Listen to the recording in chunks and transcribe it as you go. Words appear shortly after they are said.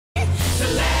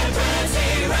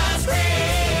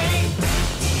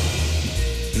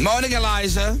Morning,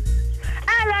 Eliza.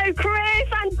 Hello, Chris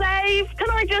and Dave. Can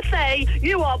I just say,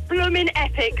 you are blooming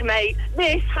epic, mate.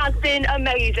 This has been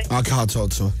amazing. I can't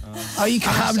talk to her. Oh, you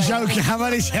can't. I'm joking. I'm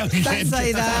only joking. Don't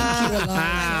say that.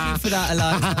 Thank you for that,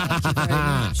 Eliza. Thank you very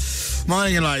much.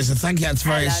 Morning, Eliza. Thank you. That's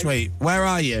very Hello. sweet. Where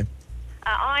are you?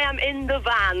 I am in the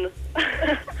van.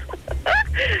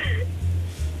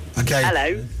 Okay.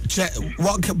 Hello.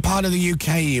 What part of the UK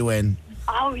are you in?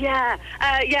 Oh, yeah.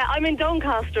 I'm in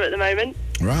Doncaster at the moment.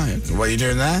 Right. What are you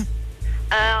doing there?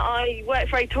 I work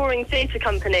for a touring theatre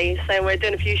company, so we're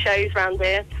doing a few shows around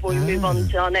here before we move on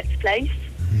to our next place.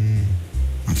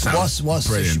 That sounds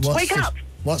brilliant. Wake up!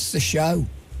 What's the show?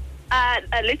 A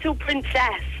Little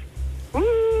Princess.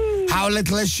 Ooh. How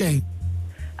little is she? She's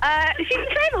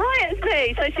the same height as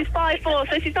me, so she's 5'4",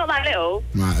 so she's not that little.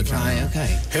 Right, okay. Right,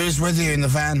 okay. Who's with you in the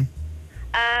van?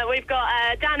 We've got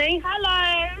Danny.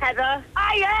 Hello. Heather.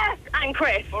 Oh, yes. And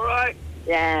Chris. All right.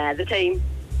 Yeah, the team.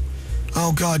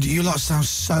 Oh, God, you lot sound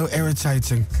so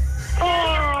irritating.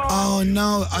 Oh,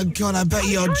 no. Oh, God, I bet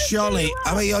you're jolly.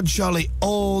 I bet you're jolly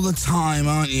all the time,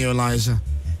 aren't you, Eliza?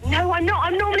 No, I'm not.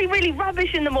 I'm normally really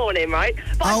rubbish in the morning, right?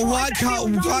 But Why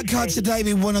can't today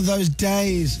be one of those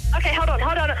days? Okay, hold on.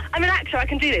 I'm an actor. I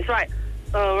can do this, right?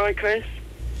 All right, Chris.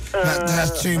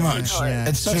 That's too much. Yeah.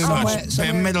 It's too much.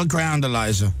 Bit of middle ground,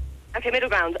 Eliza. Okay, middle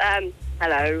ground.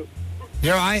 Hello.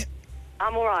 You all right?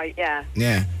 I'm all right, yeah.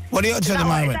 Yeah. What are you up to at the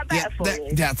moment? Is that better for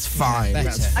you? That's fine. Better.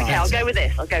 That's fine. Okay, I'll go with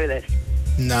this.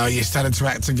 No, you're starting to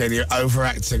act again. You're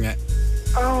overacting it.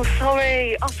 Oh,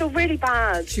 sorry. I feel really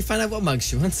bad. Should we find out what mug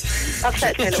she wants?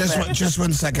 Upset me a little bit. Just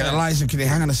 1 second. Eliza, can you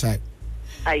hang on a sec?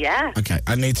 Yeah. Okay,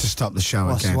 I need to stop the show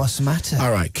again. What's the matter?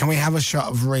 All right, can we have a shot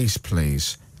of Reese,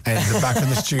 please? At the back of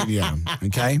the studio,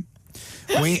 okay?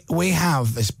 We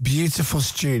have this beautiful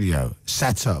studio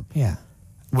set up Yeah.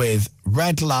 with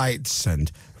red lights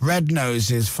and red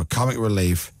noses for comic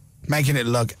relief, making it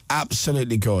look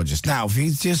absolutely gorgeous. Now, if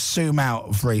you just zoom out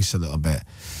of Reese a little bit.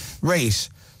 Reese,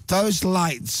 those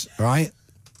lights, right,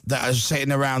 that are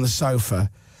sitting around the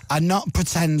sofa are not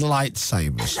pretend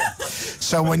lightsabers.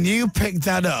 So when you pick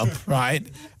that up, right,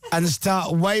 and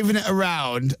start waving it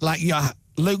around like you're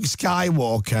Luke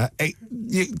Skywalker,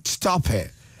 you stop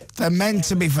it. They're meant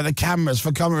to be for the cameras,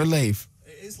 for comic relief.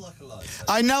 It is like a lightsaber.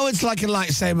 I know it's like a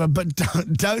lightsaber, but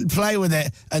don't play with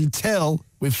it until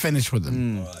we've finished with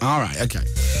them. All right, okay.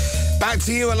 Back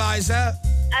to you, Eliza.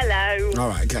 Hello. All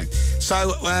right, okay.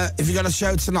 So, if you got a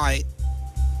show tonight...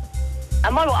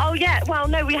 Am I? Oh, yeah. Well,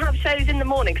 no, we have shows in the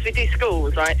morning because we do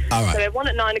schools, right? All right. So we have one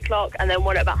at 9 o'clock and then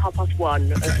one at about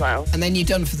 1:30 as well. And then you're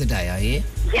done for the day, are you?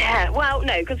 Yeah. Well,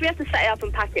 no, because we have to set it up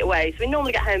and pack it away. So we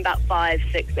normally get home about 5,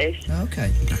 6-ish.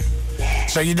 Okay.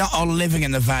 So you're not all living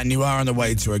in the van, you are on the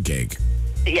way to a gig?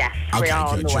 Yes, Okay, we are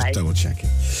on good. the Just way. double checking.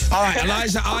 All right,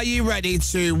 Eliza, are you ready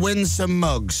to win some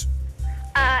mugs?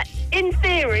 In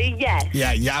theory, yes.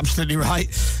 Yeah, you're absolutely right.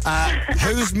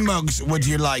 Whose mugs would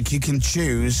you like? You can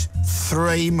choose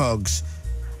 3 mugs.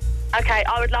 Okay,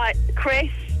 I would like Chris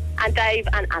and Dave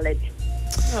and Alan.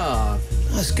 Oh,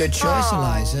 that's a good choice,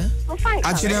 Eliza. Well, thanks,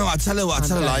 Actually, Alan. no, I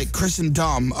tell you, like, Chris and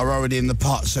Dom are already in the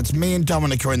pot, so it's me and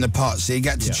Dominic are in the pot, so you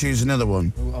get to choose another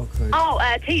one.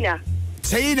 Tina.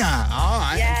 Tina! All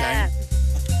right, Yeah. okay.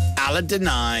 Alan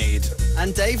denied.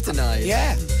 And Dave denied.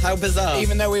 Yeah. How bizarre.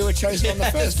 Even though we were chosen on the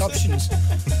first options.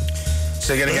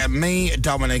 So you're going to get me,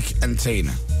 Dominic, and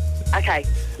Tina. Okay.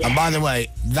 And by the way,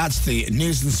 that's the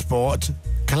News and Sport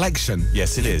collection.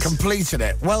 Yes, it is. Completed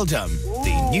it. Well done.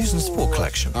 The News and Sport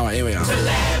collection. All right, here we are.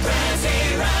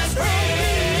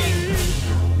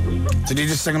 Did you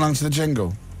just sing along to the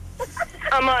jingle?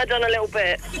 I might have done a little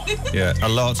bit. Yeah, a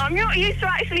lot. I'm not used to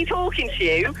actually talking to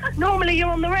you. Normally you're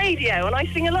on the radio and I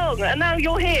sing along, and now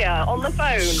you're here on the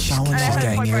phone. Someone's And it hurts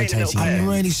getting my brain a little irritating. bit. I'm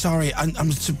really sorry.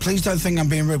 So please don't think I'm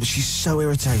being rude, but she's so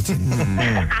irritating.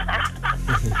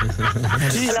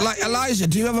 Eliza,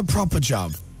 do you have a proper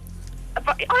job?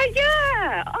 But,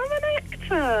 yeah, I'm an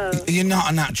actor. You're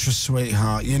not an actress,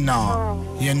 sweetheart. You're not.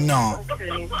 You're not.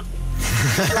 Okay.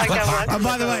 Right, go on. And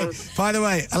by the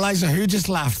way, Eliza, who just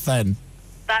laughed then?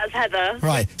 That's Heather.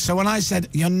 Right. So when I said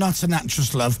you're not an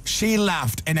actress, love, she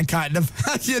laughed in a kind of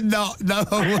you're not. No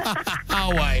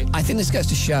way. I think this goes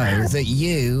to show that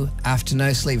you, after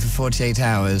no sleep for 48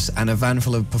 hours and a van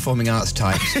full of performing arts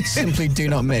types, simply do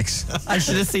not mix. I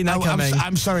should have seen that coming.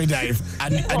 I'm sorry, Dave.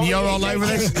 And you're all over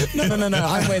this? No,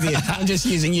 I'm with you. I'm just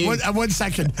using you. 1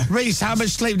 second. Reese, how much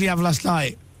sleep do you have last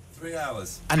night? 3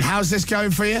 hours. And how's this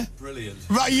going for you? Brilliant.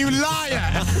 Right, you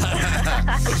liar!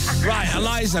 Right,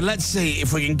 Eliza, let's see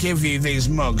if we can give you these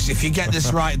mugs. If you get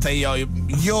this right, they are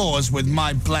yours with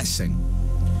my blessing.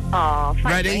 Oh, thank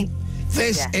Ready? you.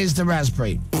 This Yeah. is the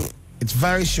raspberry. It's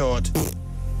very short.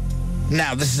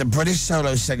 Now, this is a British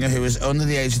solo singer who is under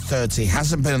the age of 30,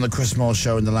 hasn't been on the Chris Moore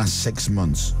show in the last 6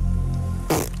 months.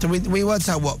 We worked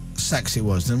out what sex it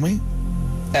was, didn't we?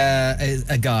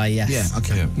 A guy, yes. Yeah,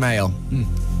 okay. Yeah. Male.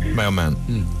 Male man.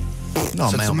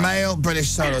 Not So it's a male. male British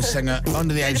solo singer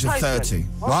under the age of 30.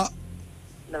 What?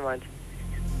 Never mind.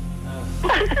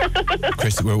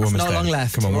 Chris, we're almost Not there. long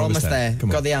left. Come on, we're almost there. Come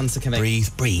on. Got the answer coming.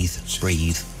 Breathe.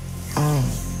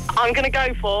 I'm going to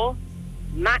go for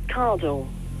Matt Cardle.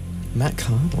 Matt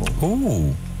Cardle.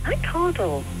 Ooh. Matt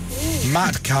Cardle.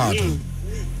 Matt Cardle.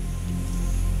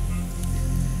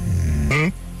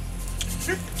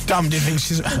 Dom, do you think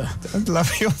she's... I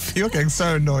love you're getting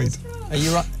so annoyed. Are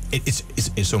you right? It's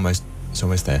almost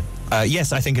there.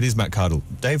 Yes, I think it is Matt Cardle.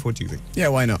 Dave, what do you think? Yeah,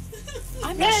 why not?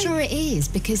 I'm not sure it is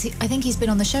because I think he's been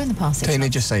on the show in the past 6 Tina,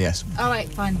 months. just say yes. All right,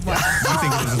 fine. Whatever.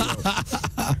 I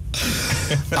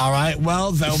think it is. All right,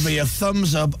 well, there'll be a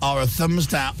thumbs up or a thumbs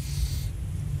down.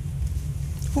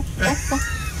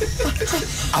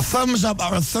 A thumbs up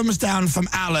or a thumbs down from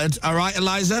Allard. All right,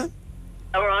 Eliza?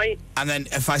 All right. And then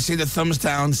if I see the thumbs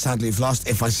down, sadly you've lost.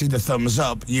 If I see the thumbs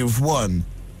up, you've won.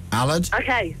 Allard?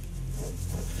 Okay.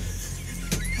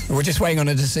 We're just waiting on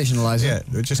a decision, Eliza. Yeah,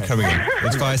 we're just coming in.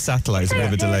 It's via satellite, it's a bit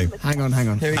of a delay. Hang on.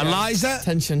 Here we go. Eliza?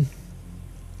 Tension.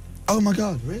 Oh, my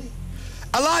God, really?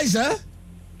 Eliza?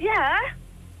 Yeah?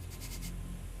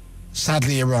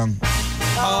 Sadly, you're wrong. Thanks,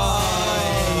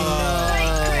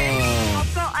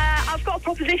 Chris. I've got a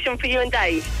proposition for you and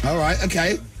Dave. All right,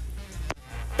 okay.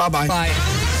 Bye-bye. Bye.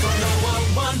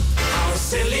 Our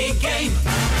silly game.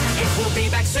 It will be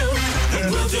back soon, and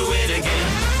we'll do it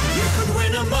again. You could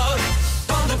win a mug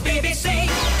on the BBC.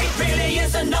 It really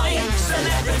is annoying.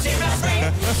 Celebrity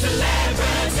Raspberry.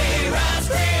 Celebrity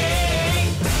Raspberry.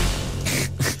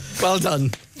 Well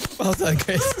done. Well done,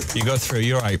 Chris. You got through,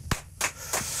 you're right.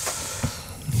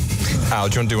 Al,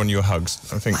 do you want to do one of your hugs?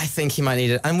 I think he might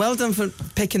need it. And well done for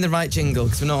picking the right jingle,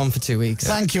 because we're not on for 2 weeks.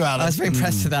 Thank you, Allard. I was very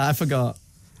impressed with that. I forgot.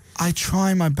 I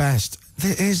try my best.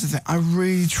 Here's the thing. I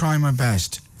really try my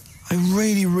best. I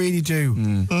really, really do.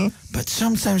 But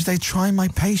sometimes they try my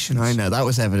patience. I know, that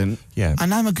was evident. Yeah.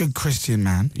 And I'm a good Christian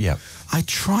man. Yeah. I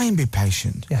try and be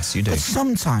patient. Yes, you do. But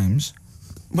sometimes,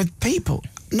 with people,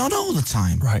 not all the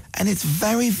time. Right. And it's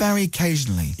very, very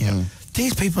occasionally. Yeah.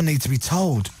 These people need to be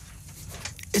told.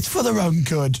 It's for their own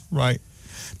good. Right.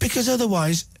 Because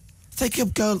otherwise, they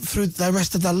could go through the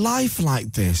rest of their life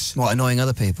like this. What, annoying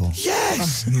other people?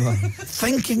 Yes.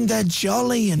 Thinking they're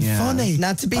jolly and funny.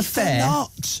 Now, to be but fair, they're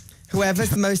not. Whoever's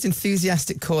the most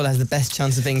enthusiastic caller has the best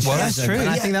chance of being chosen. Well, that's true. And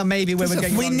I Yeah. think that may be where we're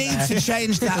going We wrong need there. to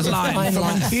change that line fine from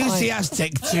line.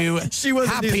 enthusiastic to She was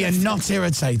happy and not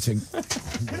irritating.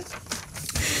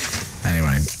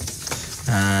 Anyway.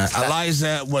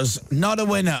 Eliza was not a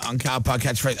winner on Car Park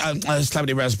Catchphrase,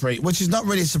 Celebrity Raspberry, which is not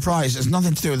really a surprise. It's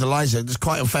nothing to do with Eliza. It's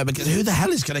quite unfair because who the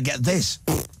hell is going to get this?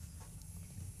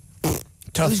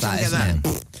 Tough Who's gonna that, get isn't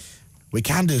that? it? We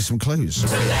can do some clues.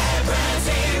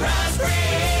 Celebrity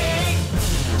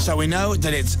Raspberry. So we know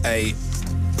that it's a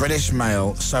British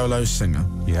male solo singer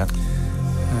Yeah.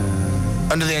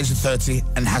 under the age of 30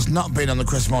 and has not been on the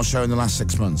Chris Moore show in the last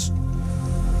 6 months.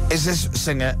 Is this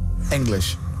singer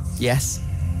English? Yes.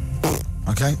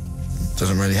 Okay.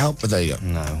 Doesn't really help, but there you go.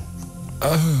 No.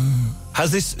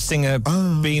 Has this singer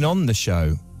been on the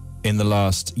show in the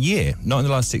last year? Not in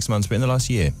the last 6 months, but in the last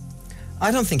year.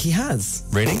 I don't think he has.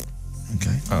 Really?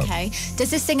 Okay. Okay. Does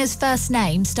this singer's first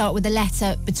name start with a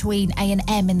letter between A and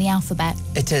M in the alphabet?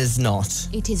 It is not.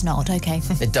 It is not. Okay.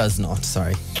 It does not,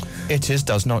 sorry.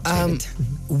 Does not.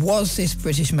 Was this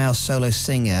British male solo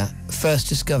singer first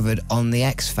discovered on The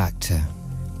X Factor?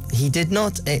 He did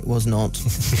not. It was not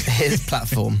his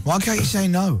platform. Why can't you say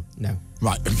no? No.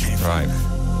 Right, okay. Right.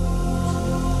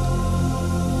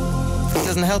 It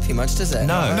doesn't help you much, does it?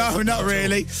 No. No, not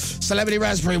really. Celebrity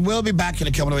Raspberry will be back in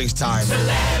a couple of weeks' time.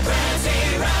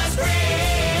 Celebrity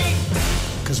Raspberry.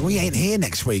 Because we ain't here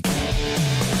next week.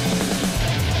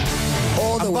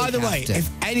 Or And by the way, if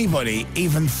anybody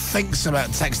even thinks about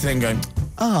texting and going,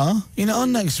 oh, you're not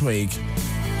on next week.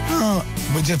 Oh,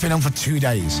 we've just been on for 2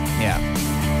 days. Yeah.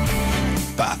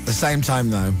 But at the same time,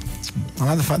 though, I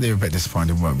like the fact that you're a bit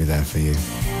disappointed we won't be there for you.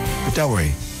 But don't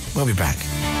worry, we'll be back.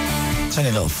 It's only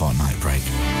a little fortnight break.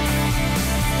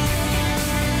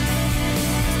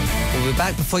 We'll be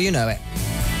back before you know it.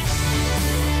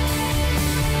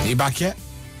 Are you back yet?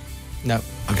 No.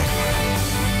 Okay.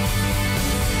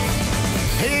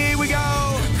 Here we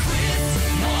go!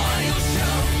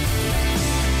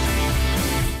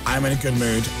 I'm in a good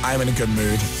mood. I'm in a good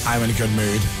mood. I'm in a good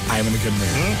mood. I'm in a good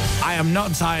mood. I am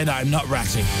not tired. I am not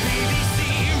ratty.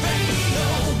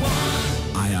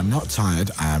 I am not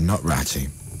tired. I am not ratty.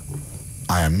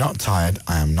 I am not tired.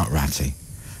 I am not ratty.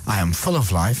 I am full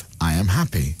of life. I am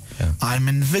happy. Yeah. I am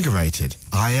invigorated.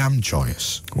 I am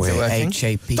joyous. We're working.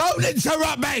 H-A-P. Don't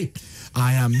interrupt me!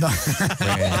 I am not...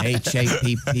 We're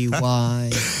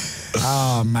H-A-P-P-Y.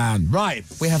 Oh, man. Right.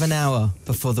 We have an hour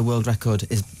before the world record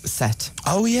is set.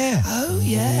 Oh, yeah. Oh,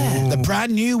 yeah. The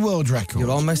brand new world record. You're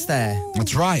almost there.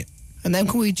 That's right. And then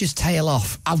can we just tail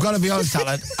off? I've got to be honest,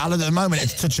 Alan. Alan, at the moment,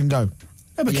 it's touch and go.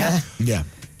 No, but Yeah. Yeah.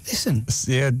 listen.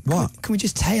 Yeah. What? Can we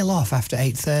just tail off after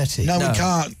 8:30? No, No. we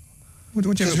can't.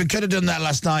 Because we could have done that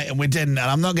last night and we didn't. And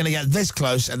I'm not going to get this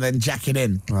close and then jack it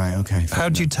in. Right, okay. How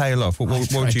do you tail off? What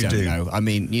would you do? Know. I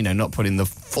mean, you know, not putting the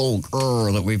full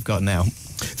grrr that we've got now.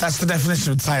 That's the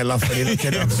definition of tail off when you look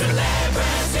it up.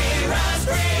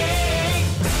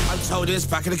 I've told you this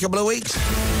back in a couple of weeks.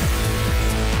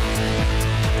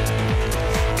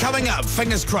 Coming up,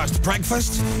 fingers crossed,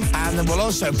 breakfast, and then we'll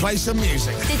also play some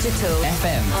music. Digital.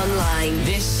 FM. Online.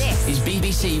 This is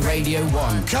BBC Radio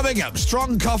 1. Coming up,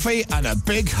 strong coffee and a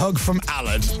big hug from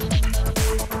Alan.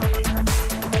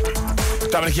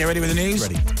 Dominic, you ready with the news?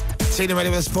 Ready. Tina, ready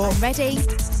with the sport? Ready?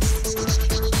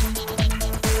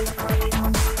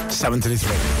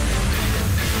 7:33.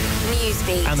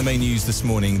 Newsbeat. And the main news this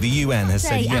morning, the UN has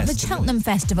said Today yes. at the Cheltenham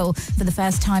Festival, for the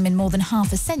first time in more than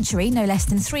half a century, no less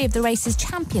than 3 of the race's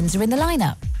champions are in the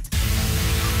lineup.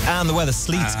 And the weather,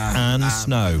 sleet and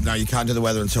snow. No, you can't do the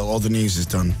weather until all the news is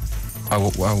done.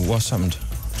 Oh, well, what's happened?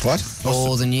 What?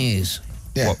 All the news.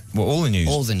 Yeah. What, all the news?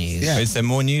 All the news. Yeah. Is there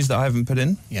more news that I haven't put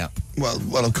in? Yeah.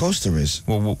 Well, of course there is.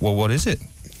 Well, what is it?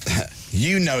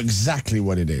 You know exactly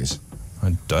what it is.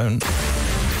 I don't.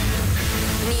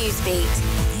 Newsbeat.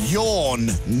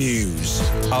 Yawn news.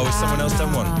 Oh, has someone else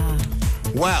done one?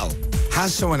 Well,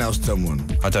 has someone else done one?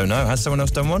 I don't know. Has someone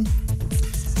else done one?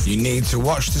 You need to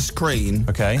watch the screen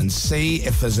Okay. and see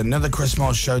if there's another Chris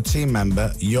Moyles Show team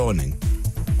member yawning.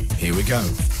 Here we go.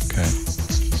 Okay.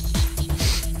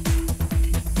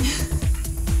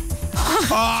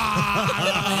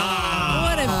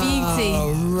 What a beauty.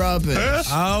 Oh, rubbish.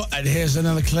 Oh, and here's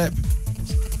another clip.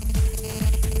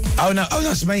 Oh, no. Oh,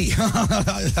 that's me.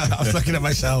 I was looking at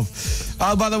myself.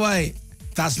 Oh, by the way,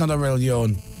 that's not a real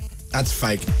yawn. That's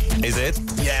fake. Is it?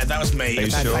 Yeah, that was me. Are you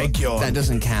It's a sure? fake yawn. That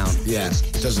doesn't count. Yeah,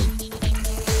 doesn't.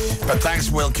 But thanks,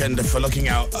 Wilkinder, for looking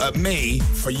out at me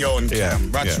for yawn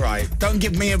cam. That's yeah. right. Don't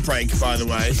give me a break, by the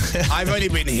way. I've only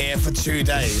been here for 2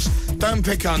 days. Don't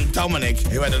pick on Dominic,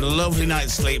 who had a lovely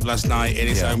night's sleep last night in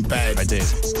his own bed. I did.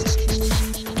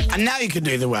 And now you can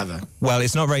do the weather. Well,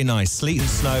 it's not very nice. Sleet and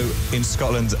snow in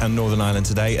Scotland and Northern Ireland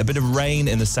today. A bit of rain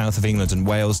in the south of England and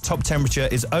Wales. Top temperature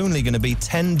is only going to be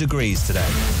 10 degrees today.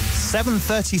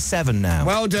 7:37 now.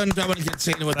 Well done, Dominic and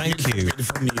Tina, with Thank you.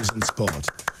 beautiful news and sport.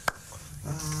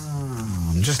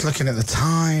 I'm just looking at the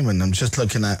time, and I'm just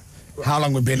looking at how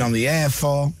long we've been on the air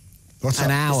for. What's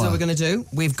An up? This is what hour. we're going to do.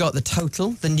 We've got the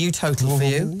total, the new total for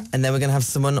you, and then we're going to have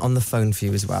someone on the phone for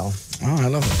you as well. Oh, I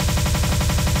love it.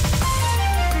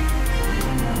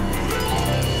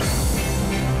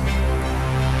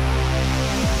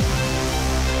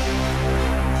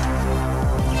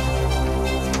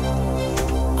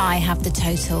 I have the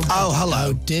total. Oh, hello.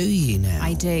 Oh, do you now?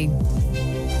 I do.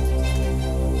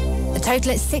 The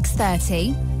total at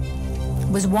 6:30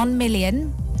 was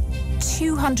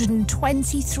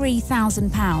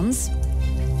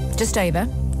 £1,223,000, just over.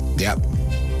 Yep.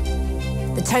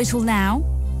 The total now,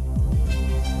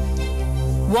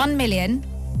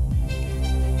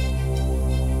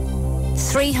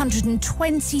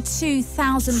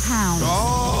 £1,322,000.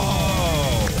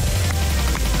 Oh!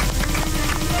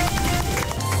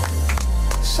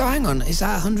 So hang on, is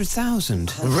that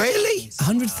 100,000? Really?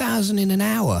 100,000 in an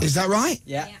hour? Is that right?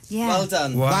 Yeah. Yeah. Well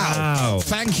done. Wow.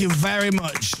 Thank you very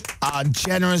much, our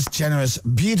generous,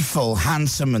 beautiful,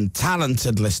 handsome and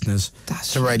talented listeners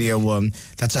to Radio 1.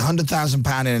 That's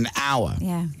 £100,000 in an hour.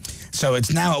 Yeah. So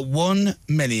it's now at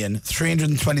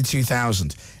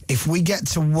 1,322,000. If we get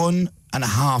to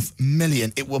 1.5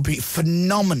 million, it will be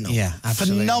phenomenal. Yeah,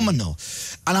 absolutely. Phenomenal.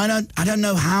 And I don't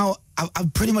know how.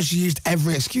 I've pretty much used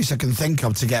every excuse I can think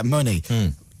of to get money.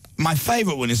 My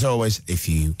favourite one is always, if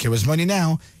you give us money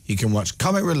now, you can watch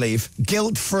Comic Relief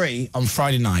guilt-free on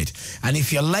Friday night. And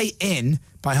if you're late in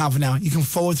by half an hour, you can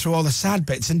forward through all the sad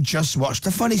bits and just watch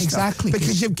the funny stuff. Exactly,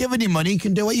 Because you've given him money, you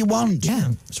can do what you want.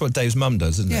 Yeah. That's what Dave's mum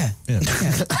does, isn't Yeah. it?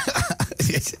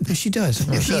 No, she does.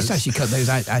 She used to actually cut those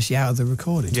actually out of the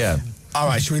recording. Yeah. All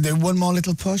right, shall we do one more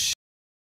little push?